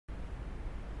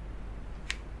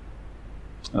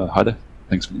Hi there,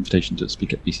 thanks for the invitation to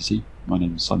speak at BCC. My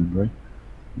name is Simon Bray,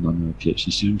 and I'm a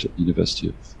PhD student at the University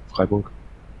of Freiburg.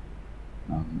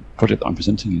 The project that I'm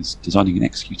presenting is designing and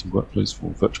executing workflows for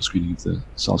virtual screening of the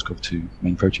SARS CoV-2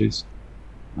 main protease.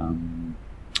 And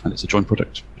it's a joint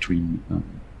project between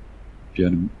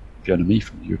Björn and me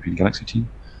from the European Galaxy team,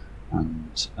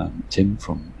 and Tim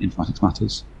from Informatics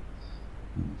Matters.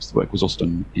 So the work was also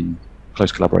done in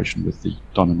close collaboration with the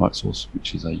Diamond Light Source,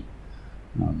 which is a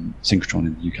synchrotron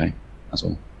in the UK, as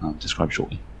I'll describe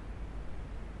shortly.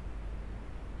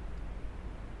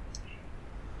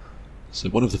 So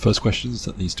one of the first questions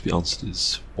that needs to be answered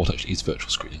is what actually is virtual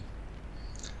screening.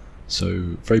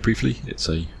 So very briefly, it's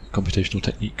a computational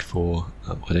technique for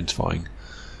identifying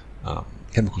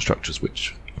chemical structures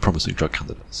which are promising drug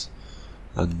candidates.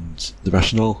 And the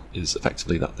rationale is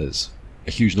effectively that there's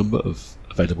a huge number of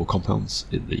available compounds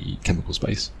in the chemical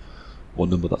space. One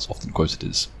number that's often quoted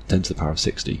is 10 to the power of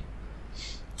 60.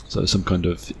 So some kind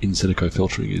of in silico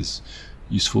filtering is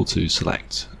useful to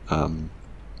select a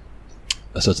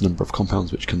certain number of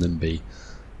compounds which can then be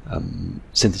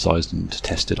synthesized and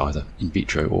tested either in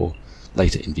vitro or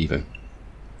later in vivo.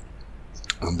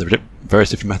 There are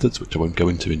various different methods which I won't go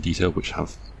into in detail, which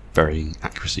have varying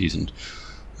accuracies and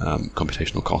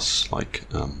computational costs, like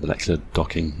molecular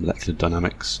docking, molecular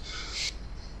dynamics,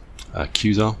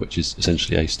 QSAR, which is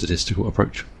essentially a statistical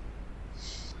approach.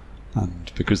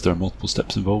 And because there are multiple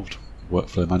steps involved,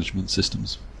 workflow management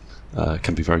systems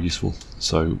can be very useful.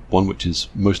 So one which is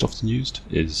most often used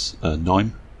is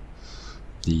KNIME.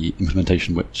 The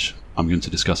implementation which I'm going to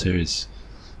discuss here is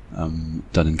done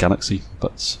in Galaxy,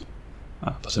 but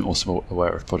I'm also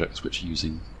aware of projects which are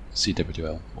using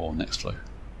CWL or Nextflow.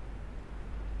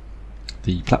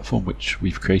 The platform which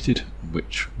we've created,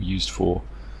 which we used for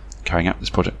carrying out this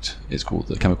project, is called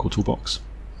the Chemical Toolbox.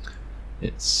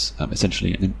 It's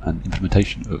essentially an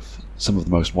implementation of some of the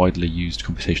most widely used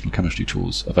computational chemistry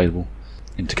tools available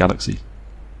into Galaxy.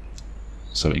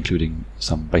 So including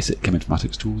some basic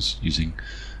cheminformatics tools using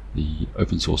the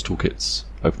open source toolkits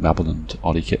OpenBabel and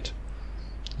RDKit,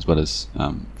 as well as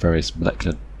various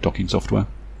molecular docking software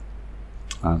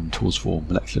and tools for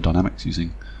molecular dynamics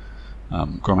using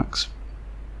GROMACS.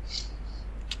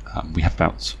 We have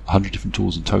about 100 different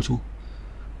tools in total,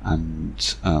 and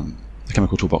the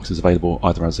Chemical Toolbox is available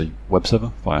either as a web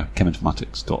server via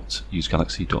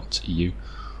cheminformatics.usegalaxy.eu,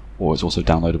 or it's also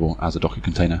downloadable as a Docker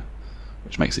container,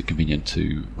 which makes it convenient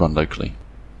to run locally.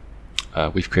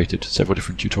 We've created several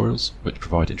different tutorials which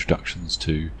provide introductions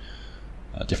to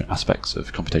different aspects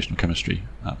of computational chemistry,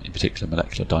 in particular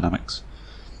molecular dynamics.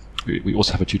 We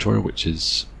also have a tutorial which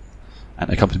is an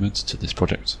accompaniment to this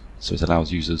project, so it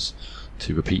allows users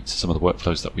to repeat some of the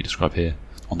workflows that we describe here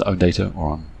on their own data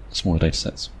or on smaller data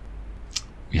sets.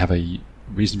 We have a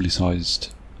reasonably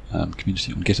sized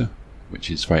community on Gitter,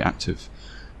 which is very active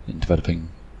in developing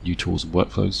new tools and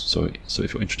workflows. So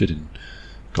if you're interested in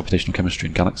computational chemistry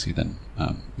in Galaxy, then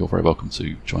you're very welcome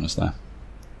to join us there.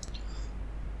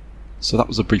 So that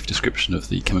was a brief description of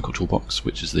the Chemical Toolbox,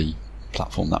 which is the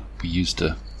platform that we use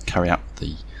to carry out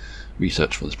the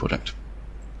research for this project.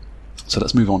 So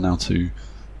let's move on now to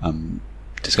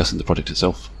discussing the project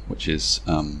itself, which is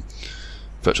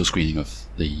virtual screening of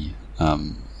the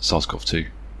SARS CoV-2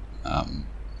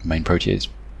 main protease.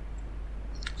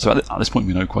 So at this point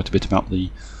we know quite a bit about the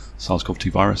SARS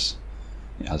CoV-2 virus.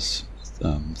 It has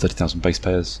 30,000 base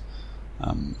pairs,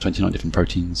 29 different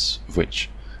proteins, of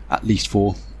which at least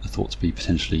 4 are thought to be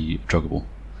potentially druggable.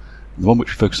 And the one which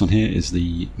we focus on here is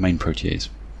the main protease.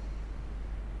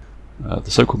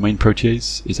 The so-called main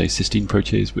protease is a cysteine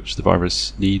protease which the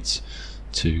virus needs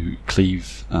to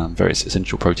cleave various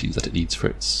essential proteins that it needs for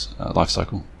its life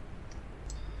cycle.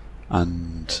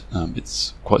 And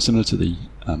it's quite similar to the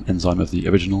enzyme of the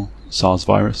original SARS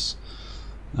virus,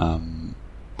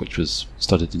 which was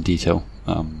studied in detail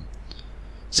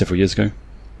several years ago.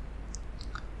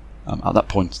 At that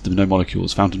point, there were no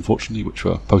molecules found, unfortunately, which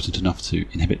were potent enough to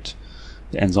inhibit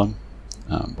the enzyme,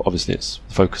 but obviously it's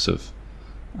the focus of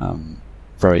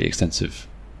very extensive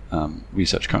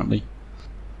research currently,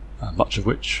 much of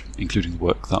which, including the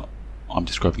work that I'm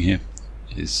describing here,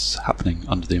 is happening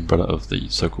under the umbrella of the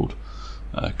so-called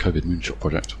COVID Moonshot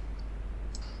project.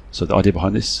 So the idea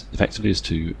behind this, effectively, is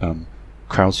to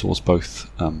crowdsource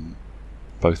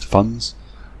both funds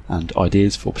and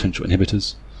ideas for potential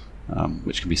inhibitors,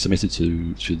 which can be submitted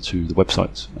to the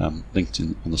website linked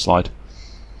on the slide.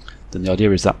 Then the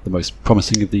idea is that the most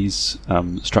promising of these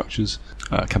structures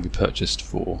can be purchased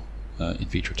for in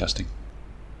vitro testing.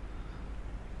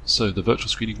 So the virtual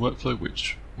screening workflow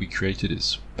which we created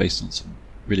is based on some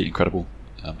really incredible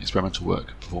experimental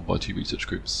work performed by 2 research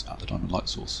groups at the Diamond Light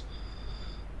Source.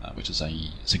 which is a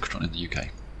synchrotron in the UK.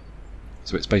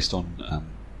 So it's based on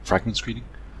fragment screening,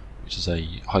 which is a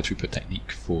high throughput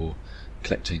technique for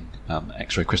collecting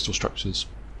X-ray crystal structures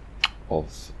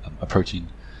of a protein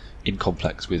in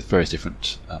complex with various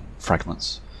different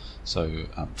fragments. So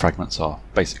fragments are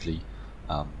basically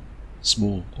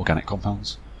small organic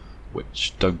compounds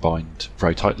which don't bind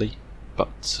very tightly,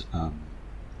 but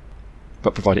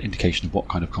provide an indication of what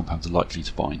kind of compounds are likely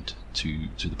to bind to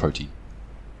the protein.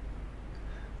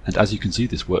 And as you can see,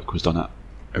 this work was done at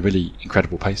a really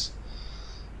incredible pace.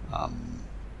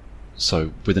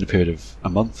 So within a period of a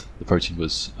month, the protein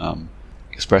was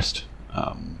expressed,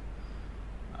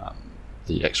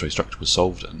 the X-ray structure was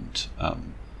solved, and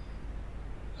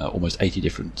almost 80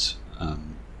 different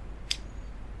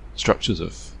structures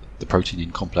of the protein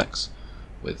in complex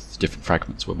with different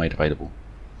fragments were made available.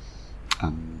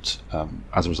 And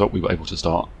as a result, we were able to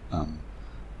start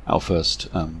our first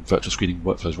virtual screening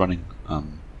workflows running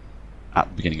at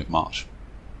the beginning of March.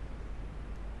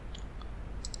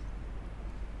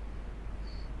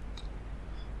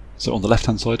 So on the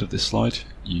left-hand side of this slide,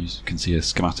 you can see a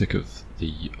schematic of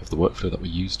the workflow that we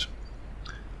used.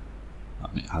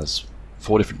 It has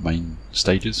 4 different main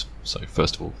stages. So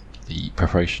first of all, the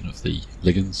preparation of the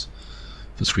ligands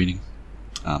for screening,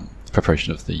 the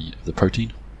preparation of the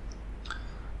protein,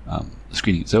 the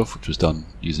screening itself, which was done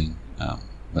using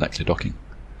molecular docking,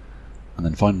 and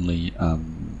then finally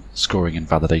scoring and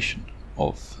validation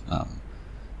of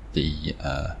the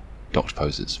docked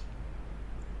poses.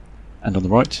 And on the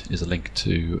right is a link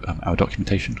to our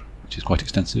documentation, which is quite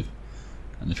extensive.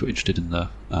 And if you're interested in the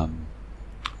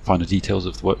finer details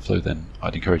of the workflow, then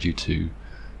I'd encourage you to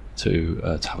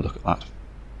have a look at that.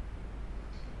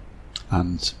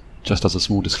 And just as a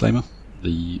small disclaimer,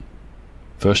 the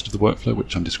version of the workflow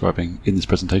which I'm describing in this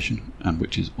presentation, and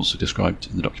which is also described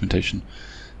in the documentation,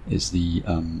 is the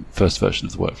first version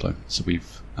of the workflow. So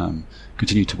we've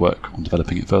continued to work on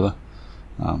developing it further,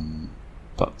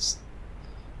 but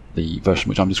the version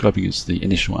which I'm describing is the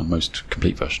initial and most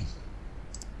complete version.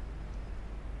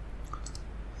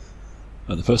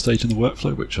 The first stage in the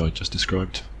workflow, which I just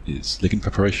described, is ligand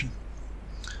preparation.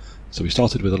 So we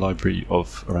started with a library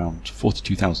of around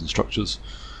 42,000 structures,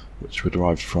 which were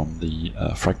derived from the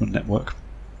fragment network.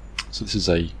 So this is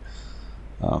a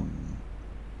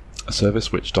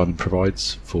service which Diamond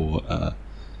provides for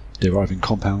deriving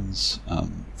compounds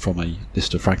from a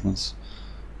list of fragments,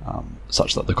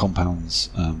 such that the compounds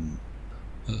are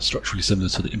structurally similar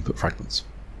to the input fragments.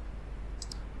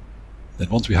 Then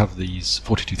once we have these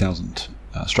 42,000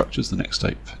 structures, the next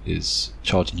step is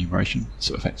charge enumeration,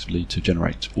 so effectively to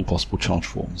generate all possible charge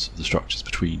forms of the structures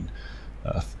between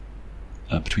the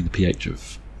pH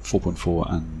of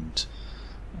 4.4 and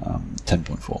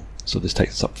 10.4. So this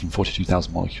takes us up from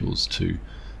 42,000 molecules to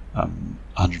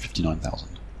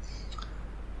 159,000.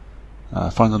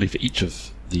 Finally, for each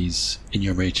of these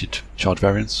enumerated charge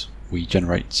variants, we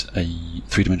generate a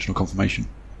 3-dimensional conformation.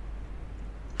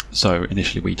 So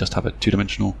initially we just have a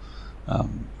 2-dimensional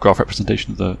graph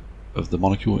representation of the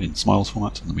molecule in Smiles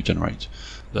format, and then we generate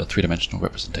the 3-dimensional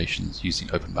representations using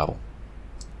OpenBabel.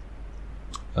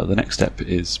 The next step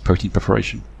is protein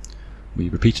preparation. We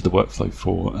repeated the workflow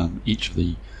for each of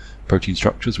the protein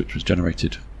structures which was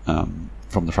generated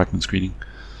from the fragment screening.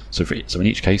 So in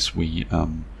each case we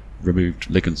removed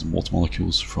ligands and water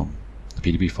molecules from the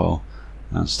PDB file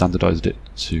and standardized it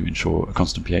to ensure a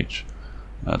constant pH,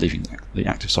 leaving the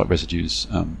active site residues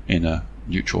in a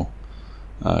neutral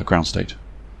ground state.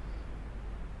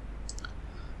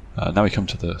 Now we come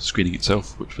to the screening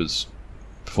itself, which was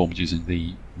performed using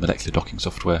the molecular docking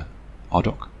software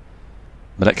RDoc.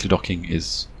 Molecular docking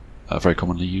is a very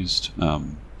commonly used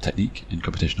technique in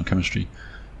computational chemistry,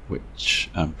 which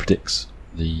predicts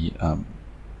the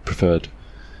preferred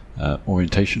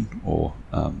orientation or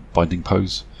binding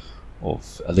pose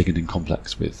of a ligand in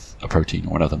complex with a protein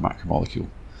or another macromolecule.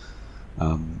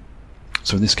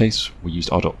 So in this case we used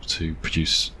RDoc to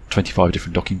produce 25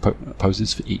 different docking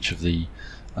poses for each of the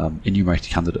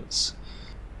enumerated candidates.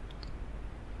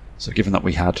 So given that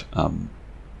we had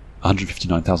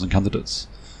 159,000 candidates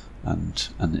and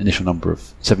an initial number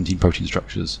of 17 protein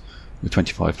structures with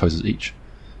 25 poses each,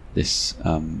 this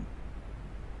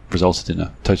resulted in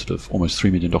a total of almost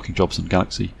 3 million docking jobs in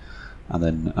Galaxy, and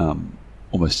then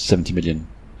almost 70 million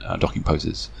docking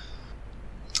poses.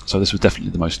 So this was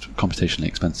definitely the most computationally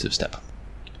expensive step.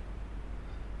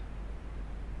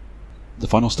 The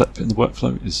final step in the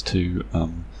workflow is to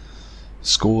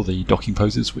score the docking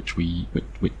poses which we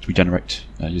generate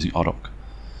using RDoc.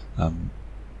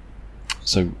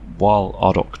 So while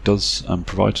RDoc does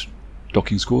provide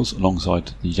docking scores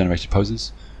alongside the generated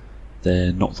poses,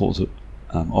 they're not thought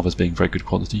of as being very good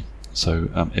quality. So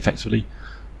effectively,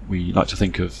 we like to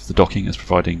think of the docking as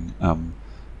providing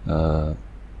a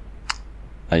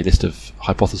list of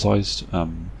hypothesized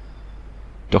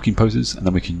docking poses, and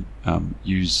then we can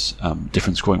use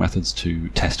different scoring methods to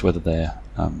test whether they're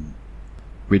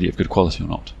really of good quality or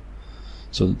not.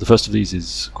 So the first of these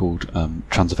is called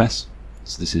TransFS.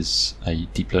 So this is a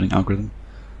deep learning algorithm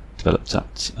developed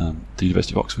at the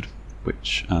University of Oxford,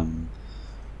 which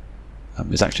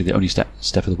is actually the only step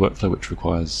of the workflow which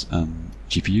requires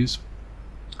GPUs.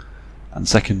 And the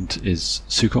second is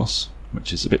SUCOS,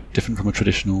 which is a bit different from a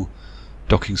traditional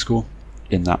docking score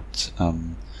in that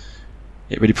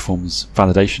it really performs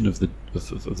validation of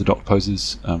the dock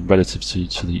poses relative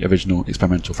to the original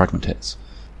experimental fragment hits.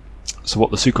 So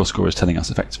what the SUCOS score is telling us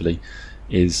effectively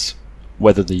is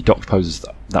whether the docked poses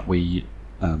that we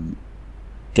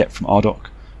get from our dock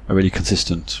are really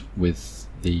consistent with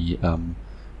the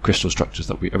crystal structures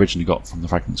that we originally got from the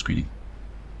fragment screening.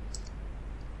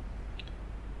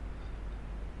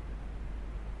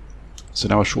 So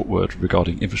now a short word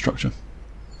regarding infrastructure.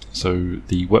 So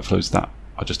the workflows that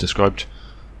I just described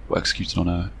were executed on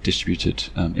a distributed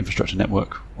infrastructure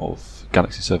network of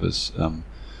Galaxy servers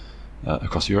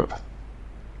across Europe.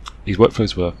 These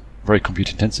workflows were very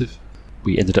compute intensive.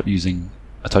 We ended up using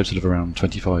a total of around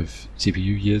 25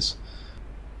 CPU years,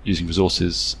 using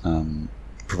resources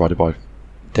provided by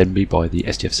Denby, by the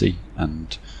SDFC,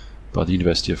 and by the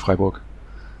University of Freiburg.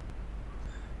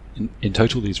 In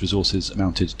total, these resources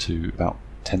amounted to about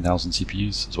 10,000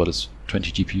 CPUs, as well as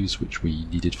 20 GPUs, which we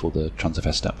needed for the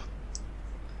TransFS step.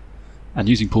 And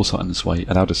using Pulsar in this way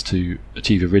allowed us to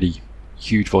achieve a really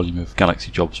huge volume of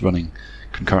Galaxy jobs running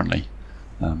concurrently.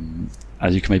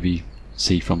 As you can maybe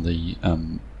see from the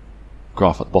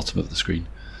graph at the bottom of the screen.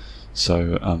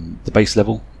 So the base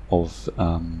level of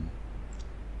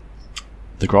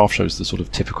the graph shows the sort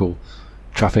of typical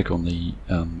traffic on the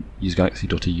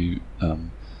usegalaxy.eu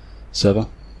server,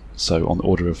 so on the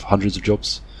order of hundreds of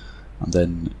jobs, and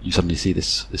then you suddenly see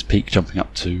this peak jumping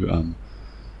up to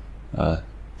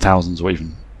thousands or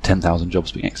even 10,000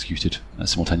 jobs being executed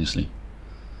simultaneously.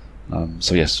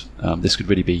 So yes, this could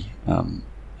really be an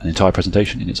entire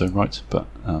presentation in its own right, but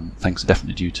thanks are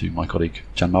definitely due to my colleague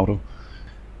Jan Mauro,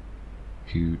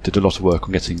 who did a lot of work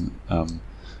on getting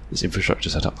this infrastructure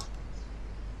set up.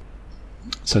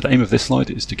 So the aim of this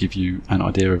slide is to give you an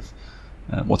idea of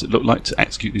what it looked like to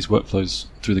execute these workflows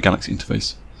through the Galaxy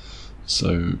interface.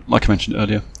 So, like I mentioned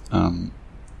earlier, the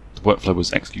workflow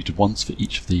was executed once for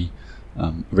each of the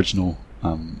original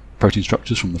protein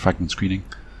structures from the fragment screening.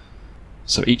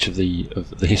 So each of the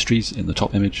histories in the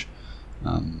top image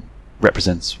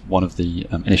represents one of the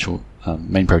initial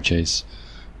main protease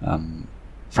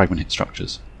fragment hit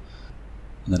structures.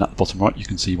 And then at the bottom right you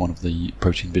can see one of the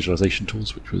protein visualization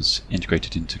tools, which was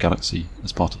integrated into Galaxy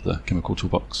as part of the chemical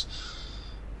toolbox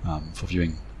for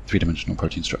viewing three-dimensional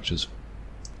protein structures.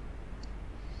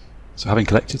 So having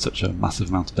collected such a massive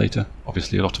amount of data,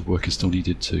 obviously a lot of work is still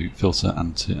needed to filter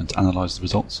and to analyze the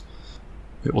results.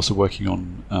 We're also working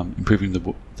on improving the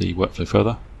workflow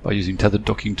further by using tethered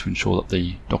docking to ensure that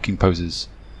the docking poses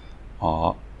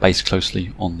are based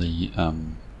closely on the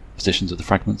positions of the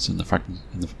fragments in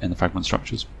the fragment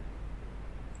structures,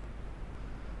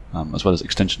 as well as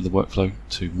extension of the workflow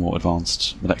to more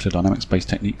advanced molecular dynamics based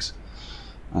techniques,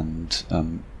 and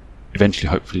eventually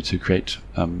hopefully to create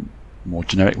more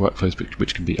generic workflows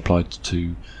which can be applied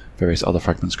to various other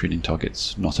fragment screening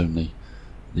targets, not only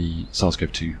the SARS Co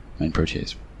main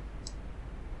protease.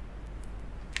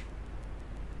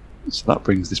 So that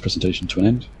brings this presentation to an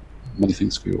end. Many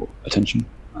thanks for your attention,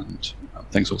 and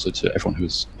thanks also to everyone who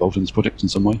is involved in this project in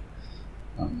some way.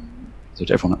 So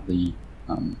to everyone at the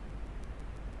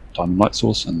Diamond Light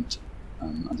Source and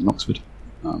in Oxford,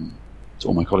 to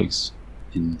all my colleagues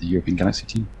in the European Galaxy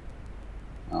team,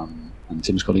 and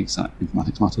Tim's colleagues at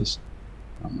Informatics Matters,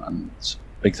 and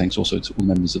big thanks also to all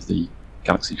members of the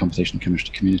Galaxy Computational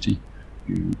Chemistry community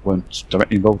who weren't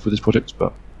directly involved with this project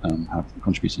but have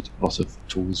contributed a lot of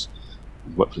tools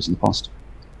and workflows in the past.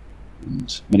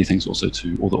 And many thanks also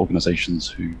to all the organisations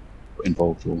who were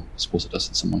involved or supported us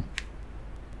in some way.